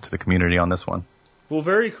little bit to the community on this one. Well,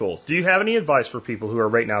 very cool. Do you have any advice for people who are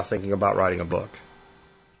right now thinking about writing a book?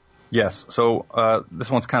 Yes. So this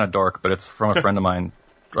one's kind of dark, but it's from a friend of mine,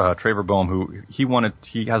 Traver Boehm, who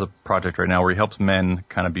he has a project right now where he helps men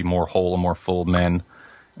kind of be more whole and more full men.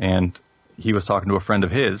 And he was talking to a friend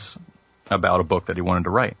of his about a book that he wanted to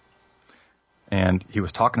write. And he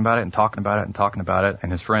was talking about it and talking about it and talking about it.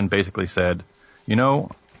 And his friend basically said,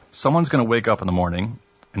 someone's going to wake up in the morning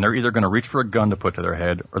and they're either going to reach for a gun to put to their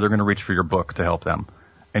head or they're going to reach for your book to help them.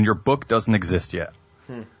 And your book doesn't exist yet.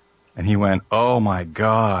 And he went, oh my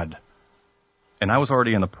God. And I was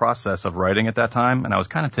already in the process of writing at that time. And I was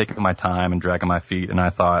kind of taking my time and dragging my feet. And I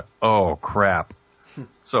thought, oh crap.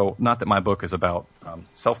 So not that my book is about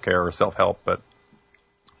self-care or self-help, but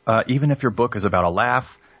even if your book is about a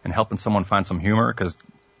laugh and helping someone find some humor, because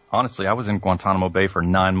honestly, I was in Guantanamo Bay for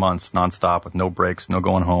 9 months nonstop with no breaks, no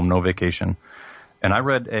going home, no vacation. And I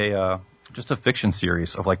read just a fiction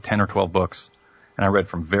series of like 10 or 12 books. And I read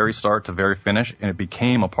from very start to very finish, and it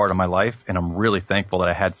became a part of my life. And I'm really thankful that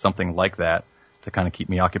I had something like that to kind of keep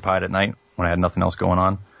me occupied at night when I had nothing else going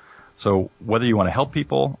on. So whether you want to help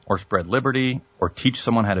people or spread liberty or teach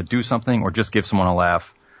someone how to do something or just give someone a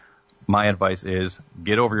laugh, my advice is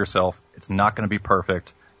get over yourself. It's not going to be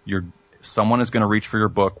perfect. Someone is going to reach for your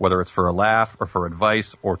book, whether it's for a laugh or for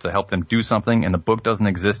advice or to help them do something, and the book doesn't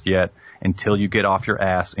exist yet until you get off your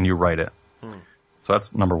ass and you write it. So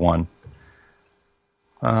that's number one.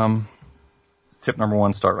 Tip number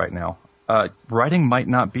one, start right now. Writing might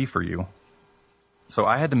not be for you. So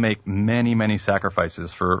I had to make many, many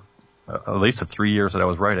sacrifices for at least the 3 years that I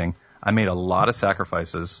was writing. I made a lot of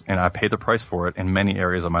sacrifices, and I paid the price for it in many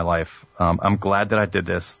areas of my life. I'm glad that I did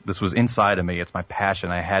this. This was inside of me. It's my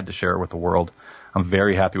passion. I had to share it with the world. I'm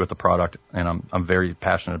very happy with the product, and I'm very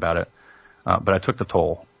passionate about it. But I took the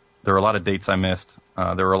toll. There were a lot of dates I missed.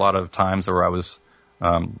 There were a lot of times where I was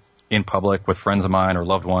in public with friends of mine or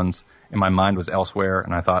loved ones, and my mind was elsewhere,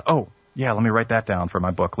 and I thought, oh, yeah, let me write that down for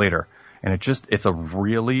my book later. And it's a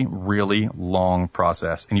really, really long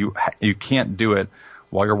process, and you can't do it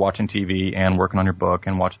while you're watching TV and working on your book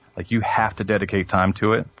and you have to dedicate time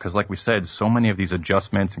to it, because like we said, so many of these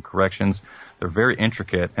adjustments and corrections, they're very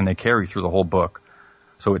intricate and they carry through the whole book.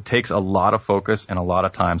 So it takes a lot of focus and a lot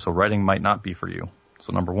of time. So writing might not be for you.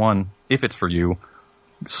 So number one, if it's for you,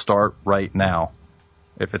 start right now.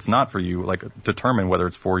 If it's not for you, determine whether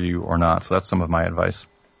it's for you or not. So that's some of my advice.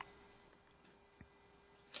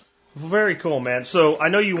 Very cool, man. So I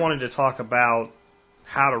know you wanted to talk about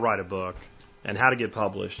how to write a book and how to get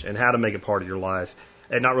published and how to make it part of your life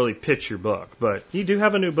and not really pitch your book. But you do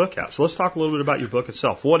have a new book out. So let's talk a little bit about your book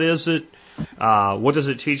itself. What is it? What does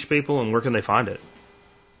it teach people, and where can they find it?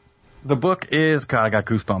 The book is, God, I got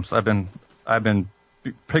goosebumps. I've been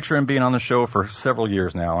picturing being on the show for several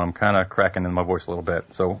years now. I'm kind of cracking in my voice a little bit.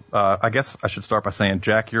 So I guess I should start by saying,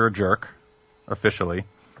 Jack, you're a jerk, officially.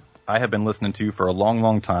 I have been listening to you for a long,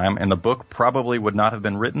 long time, and the book probably would not have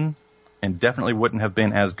been written and definitely wouldn't have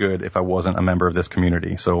been as good if I wasn't a member of this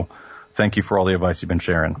community. So thank you for all the advice you've been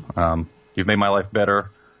sharing. You've made my life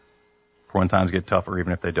better for when times get tougher,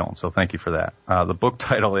 even if they don't. So thank you for that. The book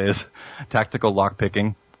title is Tactical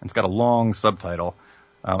Lockpicking. It's got a long subtitle,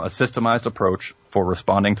 A Systemized Approach for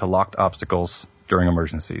Responding to Locked Obstacles During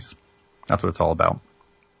Emergencies. That's what it's all about.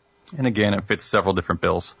 And again, it fits several different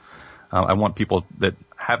bills. I want people that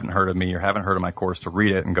haven't heard of me or haven't heard of my course to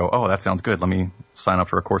read it and go, oh, that sounds good. Let me sign up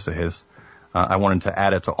for a course of his. I wanted to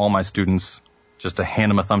add it to all my students, just to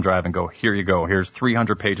hand them a thumb drive and go, here you go. Here's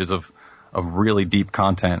 300 pages of really deep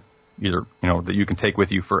content, either, that you can take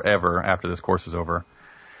with you forever after this course is over.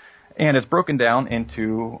 And it's broken down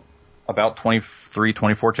into about 23,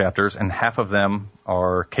 24 chapters, and half of them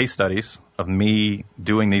are case studies of me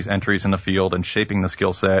doing these entries in the field and shaping the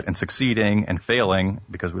skill set and succeeding and failing,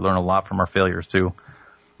 because we learn a lot from our failures too.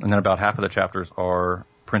 And then about half of the chapters are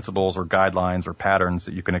principles or guidelines or patterns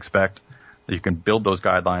that you can expect, that you can build those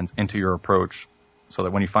guidelines into your approach, so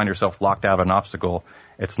that when you find yourself locked out of an obstacle,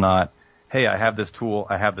 it's not, hey, I have this tool,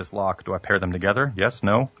 I have this lock, do I pair them together? Yes,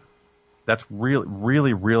 no. That's really,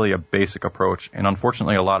 really, really a basic approach. And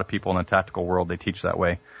unfortunately, a lot of people in the tactical world, they teach that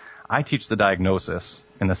way. I teach the diagnosis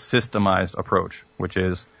and the systemized approach, which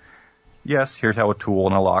is, yes, here's how a tool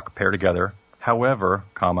and a lock pair together. However,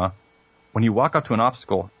 comma, when you walk up to an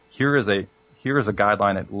obstacle, here is a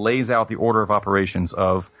guideline that lays out the order of operations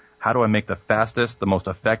of how do I make the fastest, the most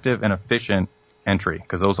effective and efficient entry,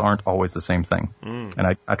 because those aren't always the same thing.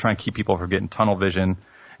 And I try and keep people from getting tunnel vision,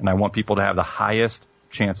 and I want people to have the highest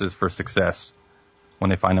chances for success when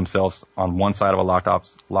they find themselves on one side of a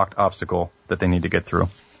locked obstacle that they need to get through.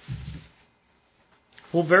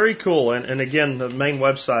 Well, very cool. And again, the main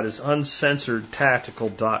website is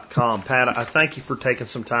uncensoredtactical.com. Pat, I thank you for taking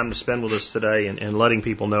some time to spend with us today and letting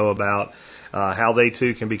people know about how they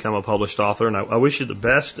too can become a published author. And I wish you the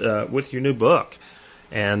best with your new book.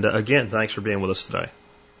 And again, thanks for being with us today.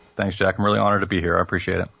 Thanks, Jack. I'm really honored to be here. I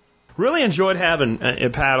appreciate it. Really enjoyed having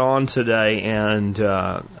Pat on today. And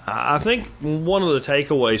I think one of the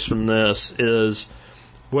takeaways from this is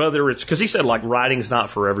whether it's, because he said like writing's not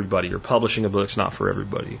for everybody or publishing a book's not for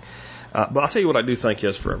everybody. But I'll tell you what I do think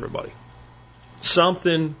is for everybody.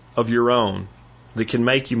 Something of your own that can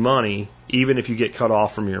make you money even if you get cut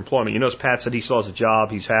off from your employment. You know, as Pat said, he still has a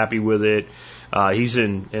job. He's happy with it. He's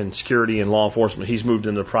in security and law enforcement. He's moved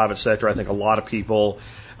into the private sector. I think a lot of people,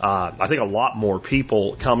 I think a lot more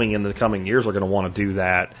people coming in the coming years are going to want to do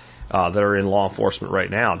that that are in law enforcement right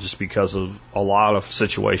now just because of a lot of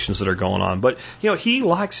situations that are going on. But, you know, he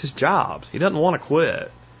likes his job. He doesn't want to quit.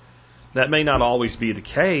 That may not always be the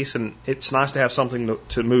case, and it's nice to have something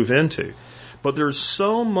to move into. But there's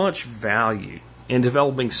so much value in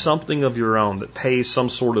developing something of your own that pays some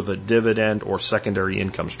sort of a dividend or secondary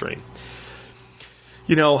income stream.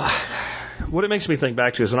 You know, what it makes me think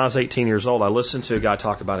back to is when I was 18 years old, I listened to a guy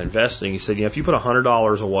talk about investing. He said, you know, if you put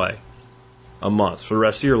 $100 away a month for the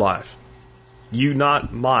rest of your life, you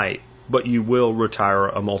not might, but you will retire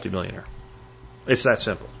a multimillionaire. It's that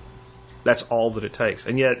simple. That's all that it takes.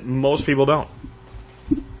 And yet most people don't.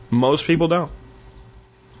 Most people don't.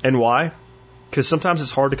 And why? Because sometimes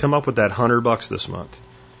it's hard to come up with that $100 this month.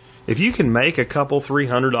 If you can make a couple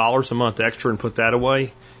 $300 a month extra and put that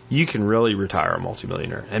away, you can really retire a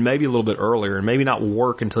multimillionaire, and maybe a little bit earlier, and maybe not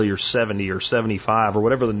work until you're 70 or 75 or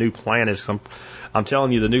whatever the new plan is. I'm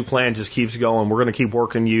telling you, the new plan just keeps going. We're going to keep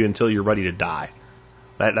working you until you're ready to die.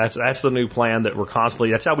 That's the new plan that we're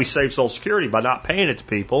constantly. That's how we save Social Security, by not paying it to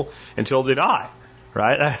people until they die,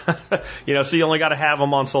 right? You know, so you only got to have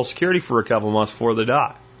them on Social Security for a couple of months before they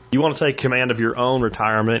die. You want to take command of your own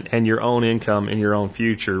retirement and your own income and your own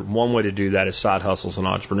future. One way to do that is side hustles and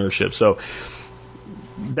entrepreneurship. So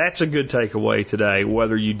that's a good takeaway today,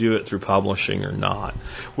 whether you do it through publishing or not.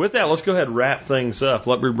 With that, let's go ahead and wrap things up.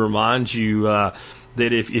 Let me remind you that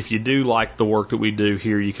if you do like the work that we do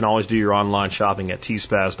here, you can always do your online shopping at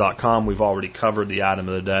tspaz.com. We've already covered the item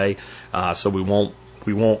of the day, so we won't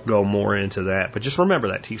go more into that. But just remember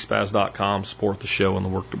that, tspaz.com, support the show and the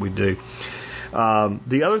work that we do.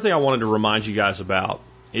 The other thing I wanted to remind you guys about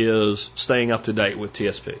is staying up to date with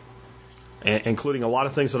TSP, including a lot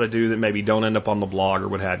of things that I do that maybe don't end up on the blog or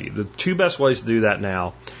what have you. The two best ways to do that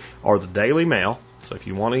now are the Daily Mail. So if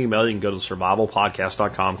you want to email, you can go to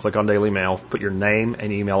survivalpodcast.com, click on Daily Mail, put your name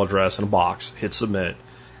and email address in a box, hit submit,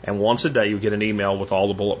 and once a day you get an email with all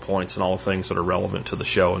the bullet points and all the things that are relevant to the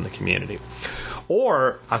show and the community.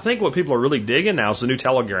 Or I think what people are really digging now is the new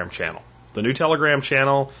Telegram channel. The new Telegram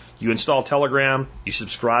channel, you install Telegram, you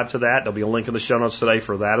subscribe to that. There'll be a link in the show notes today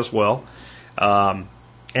for that as well. And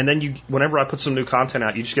then whenever I put some new content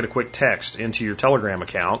out, you just get a quick text into your Telegram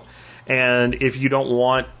account. And if you don't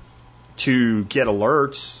want to get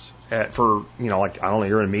alerts for, you know, like, I don't know,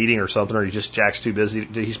 you're in a meeting or something, or Jack's too busy,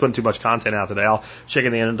 he's putting too much content out today, I'll check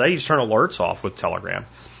at the end of the day, you just turn alerts off with Telegram.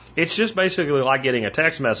 It's just basically like getting a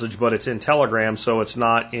text message, but it's in Telegram, so it's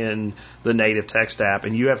not in the native text app,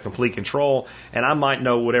 and you have complete control. And I might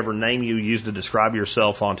know whatever name you use to describe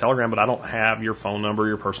yourself on Telegram, but I don't have your phone number,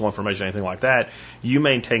 your personal information, anything like that. You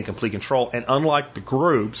maintain complete control. And unlike the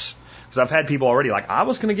groups, because I've had people already like, I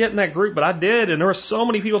was going to get in that group, but I did, and there were so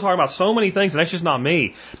many people talking about so many things, and that's just not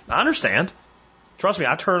me. I understand. Trust me,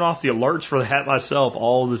 I turn off the alerts for that myself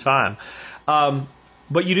all the time.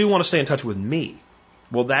 But you do want to stay in touch with me.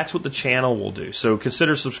 Well, that's what the channel will do. So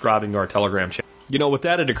consider subscribing to our Telegram channel. You know, with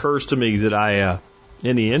that, it occurs to me that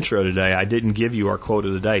in the intro today, I didn't give you our quote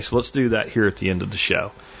of the day. So let's do that here at the end of the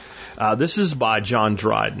show. This is by John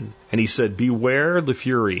Dryden. And he said, "Beware the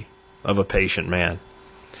fury of a patient man."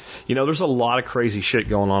 You know, there's a lot of crazy shit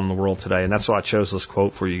going on in the world today. And that's why I chose this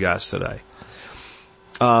quote for you guys today.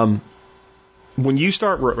 When you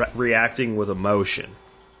start reacting with emotion,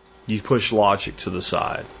 you push logic to the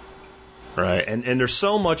side. Right? And there's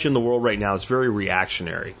so much in the world right now that's very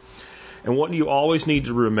reactionary. And what you always need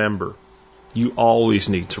to remember,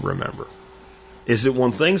 is that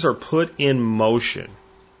when things are put in motion,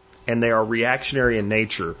 and they are reactionary in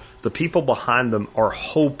nature, the people behind them are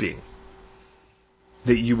hoping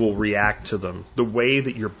that you will react to them the way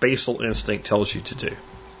that your basal instinct tells you to do.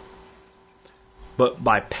 But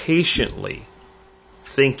by patiently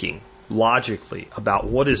thinking logically about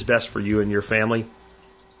what is best for you and your family,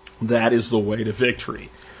 that is the way to victory.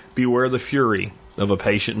 Beware the fury of a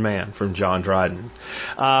patient man, from John Dryden.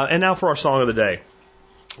 And now for our song of the day.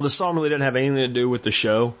 The song really didn't have anything to do with the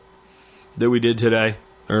show that we did today,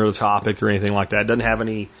 or the topic or anything like that. It doesn't have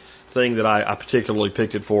anything that I particularly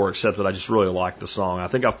picked it for, except that I just really like the song. I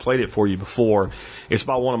think I've played it for you before. It's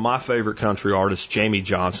by one of my favorite country artists, Jamie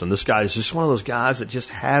Johnson. This guy is just one of those guys that just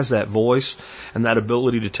has that voice and that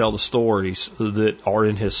ability to tell the stories that are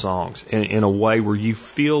in his songs in a way where you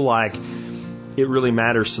feel like it really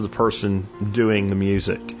matters to the person doing the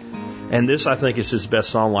music. And this, I think, is his best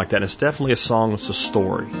song like that. It's definitely a song that's a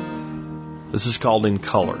story. This is called In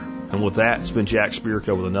Color. And with that, it's been Jack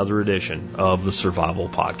Spirko with another edition of the Survival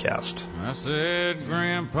Podcast. I said,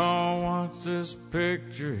 Grandpa, what's this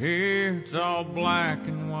picture here? It's all black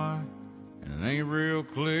and white, and it ain't real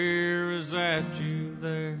clear. Is that you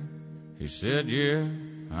there? He said, yeah,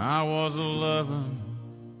 I was 11.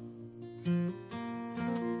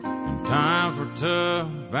 And times were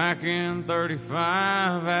tough back in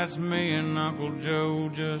 35. That's me and Uncle Joe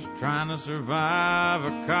just trying to survive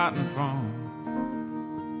a cotton farm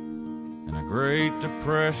and a Great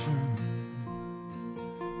Depression.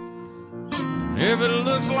 If it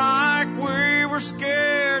looks like we were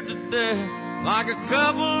scared to death, like a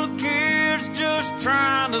couple of kids just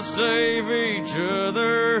trying to save each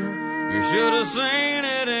other, you should have seen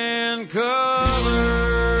it in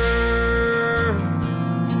color.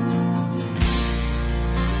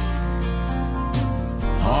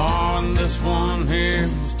 Oh, and this one here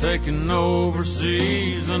was taken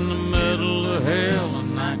overseas in the middle of hell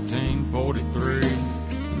in 1943.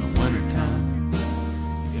 In the wintertime,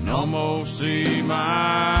 you can almost see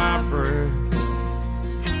my breath.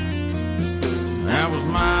 That was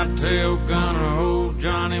my tail gunner, old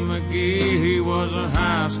Johnny McGee. He was a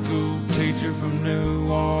high school teacher from New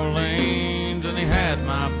Orleans, and he had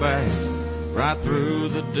my back right through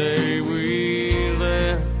the day we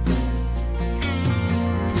left.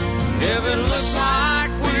 If it looks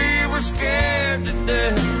like we were scared to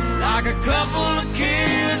death, like a couple of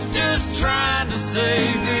kids just trying to save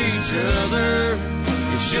each other,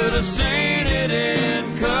 you should have seen it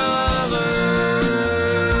in color.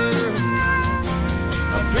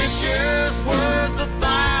 A picture's worth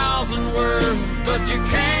 1,000 words, but you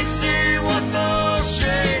can't see what those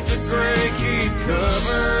shades of gray keep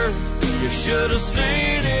covered. You should have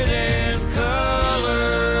seen it in color.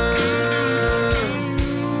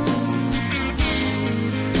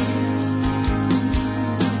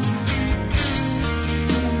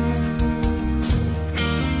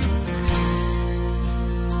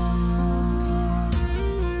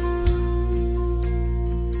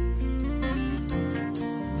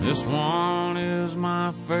 This one is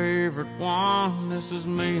my favorite one. This is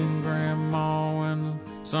me and Grandma in the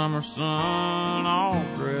summer sun, all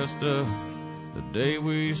dressed up the day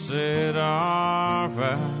we said our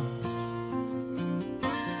vows.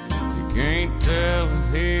 You can't tell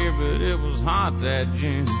it here, but it was hot that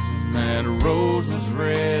June. That rose was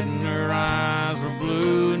red and her eyes were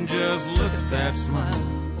blue, and just look at that smile.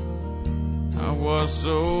 I was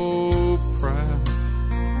so proud.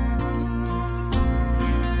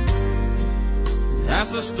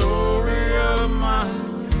 That's the story of my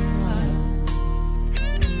life,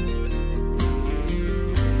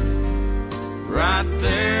 right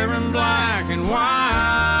there in black and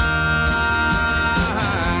white.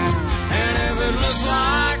 And if it looks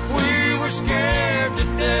like we were scared to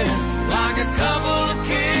death, like a couple of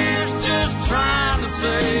kids just trying to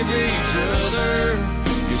save each other,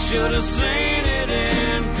 you should have seen it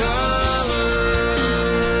in color.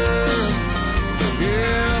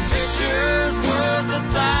 Yeah, pictures worth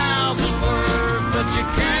 1,000 words, but you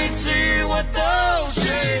can't see what those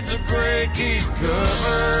shades of gray keep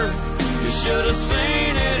covered. You should have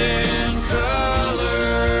seen it in